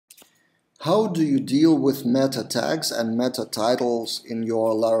How do you deal with meta tags and meta titles in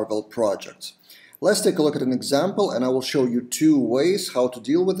your Laravel projects? Let's take a look at an example and I will show you two ways how to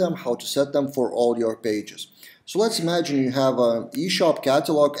deal with them, how to set them for all your pages. So let's imagine you have an eShop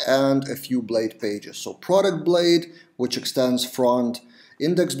catalog and a few blade pages. So product blade, which extends front,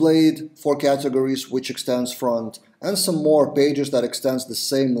 index blade for categories, which extends front, and some more pages that extends the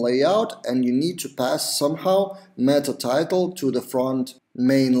same layout, and you need to pass somehow meta title to the front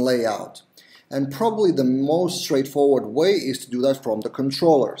main layout. And probably the most straightforward way is to do that from the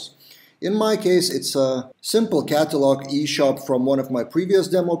controllers. In my case, it's a simple catalog eShop from one of my previous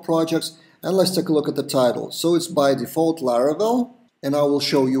demo projects, and let's take a look at the title. So it's by default Laravel, and I will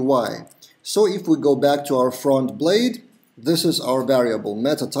show you why. So if we go back to our front blade, this is our variable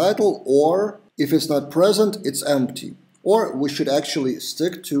meta title, or if it's not present, it's empty. Or we should actually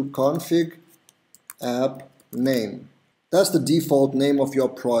stick to config app name. That's the default name of your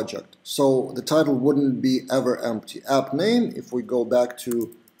project. So the title wouldn't be ever empty. App name, if we go back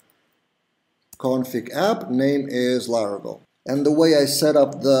to config app, name is Laravel. And the way I set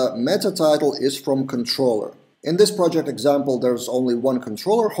up the meta title is from controller. In this project example, there's only one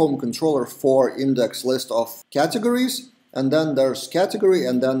controller, home controller for index list of categories, and then there's category,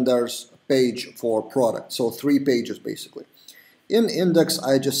 and then there's page for product. So 3 pages basically. In index,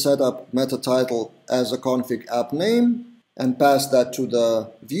 I just set up meta title as a config app name and pass that to the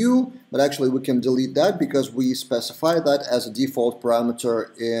view, but actually we can delete that because we specify that as a default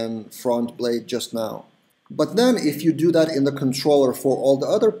parameter in front blade just now. But then if you do that in the controller for all the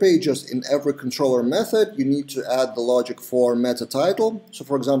other pages in every controller method, you need to add the logic for meta title. So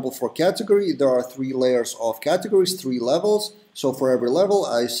for example, for category, there are 3 layers of categories, 3 levels. So for every level,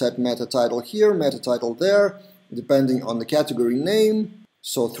 I set meta title here, meta title there, depending on the category name.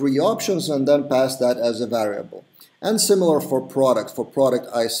 So 3 options, and then pass that as a variable. And similar for product. For product,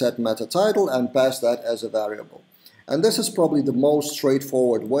 I set meta title and pass that as a variable. And this is probably the most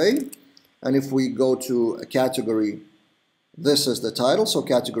straightforward way. And if we go to a category, this is the title, so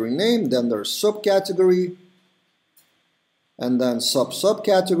category name, then there's subcategory, and then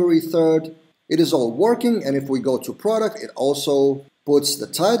subcategory third. It is all working, and if we go to product, it also puts the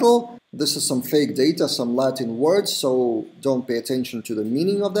title. This is some fake data, some Latin words, so don't pay attention to the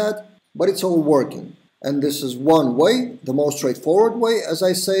meaning of that, but it's all working. And this is one way, the most straightforward way, as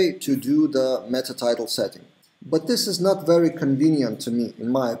I say, to do the meta title setting. But this is not very convenient to me, in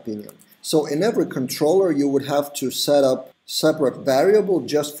my opinion. So in every controller, you would have to set up separate variable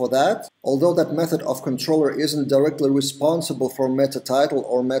just for that, although that method of controller isn't directly responsible for meta title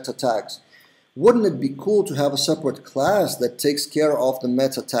or meta tags. Wouldn't it be cool to have a separate class that takes care of the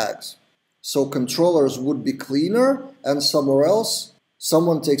meta tags? So controllers would be cleaner, and somewhere else,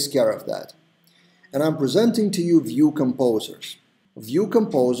 someone takes care of that. And I'm presenting to you view composers. View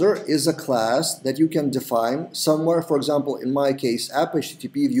composer is a class that you can define somewhere, for example, in my case, app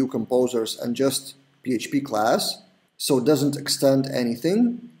HTTP view composers and just PHP class, so it doesn't extend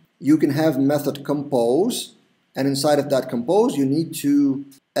anything. You can have method compose, and inside of that compose, you need to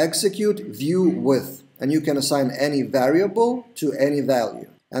execute view with, and you can assign any variable to any value.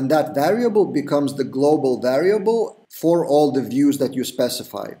 And that variable becomes the global variable for all the views that you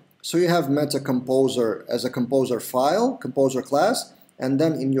specify. So you have meta composer as a composer file, composer class, and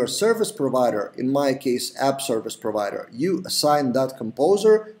then in your service provider, in my case app service provider, you assign that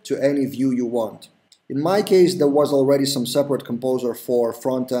composer to any view you want. In my case, there was already some separate composer for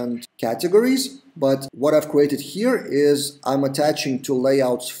front-end categories, but what I've created here is I'm attaching to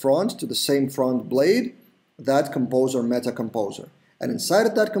layouts front, to the same front blade, that composer meta composer. And inside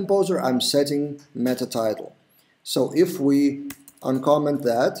of that composer, I'm setting meta title. So if we uncomment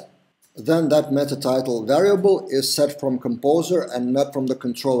that, then that meta title variable is set from composer and not from the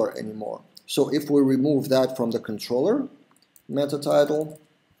controller anymore. So if we remove that from the controller, meta title,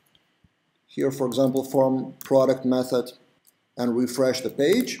 here for example from product method, and refresh the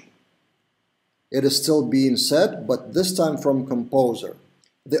page, it is still being set, but this time from composer.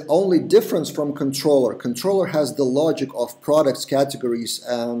 The only difference from controller has the logic of products, categories,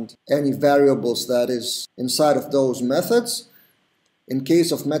 and any variables that is inside of those methods. In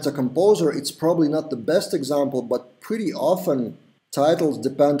case of meta composer, it's probably not the best example, but pretty often titles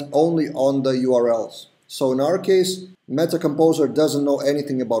depend only on the URLs. So in our case, meta composer doesn't know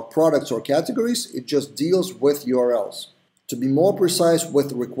anything about products or categories, it just deals with URLs. To be more precise,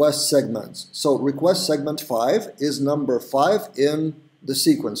 with request segments. So request segment 5 is number 5 in the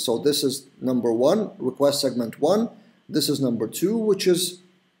sequence. So this is number 1, request segment 1. This is number 2, which is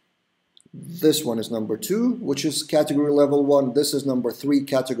this one is number 2, which is category level 1. This is number 3,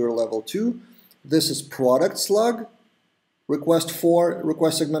 category level 2. This is product slug, request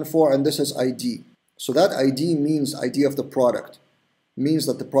segment 4, and this is ID. So that ID means ID of the product. Means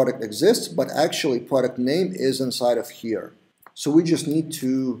that the product exists, but actually product name is inside of here. So we just need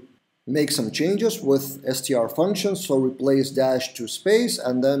to make some changes with STR function. So replace dash to space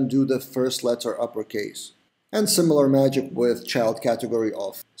and then do the first letter uppercase. And similar magic with child category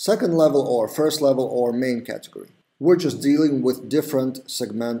of second level or first level or main category. We're just dealing with different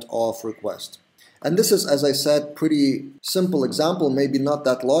segment of request. And this is, as I said, pretty simple example, maybe not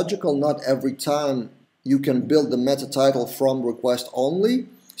that logical. Not every time you can build the meta title from request only.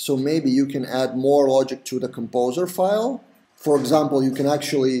 So maybe you can add more logic to the composer file. For example, you can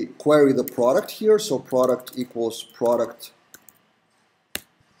actually query the product here. So product equals product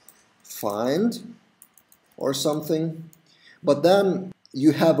find or something. But then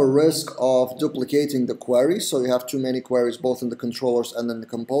you have a risk of duplicating the query. So you have too many queries both in the controllers and in the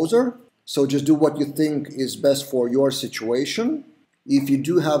composer. So just do what you think is best for your situation. If you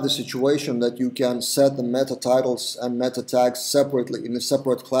do have the situation that you can set the meta titles and meta tags separately in a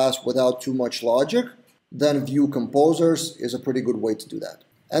separate class without too much logic, then view composers is a pretty good way to do that.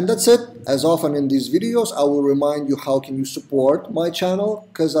 And that's it. As often in these videos, I will remind you how can you support my channel,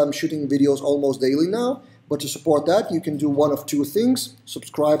 because I'm shooting videos almost daily now. But to support that, you can do one of two things.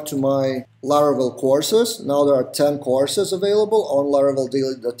 Subscribe to my Laravel courses. Now there are 10 courses available on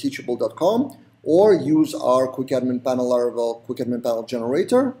laraveldaily.teachable.com, or use our Quick Admin Panel Laravel Quick Admin Panel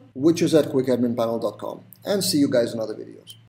generator, which is at quickadminpanel.com. And see you guys in other videos.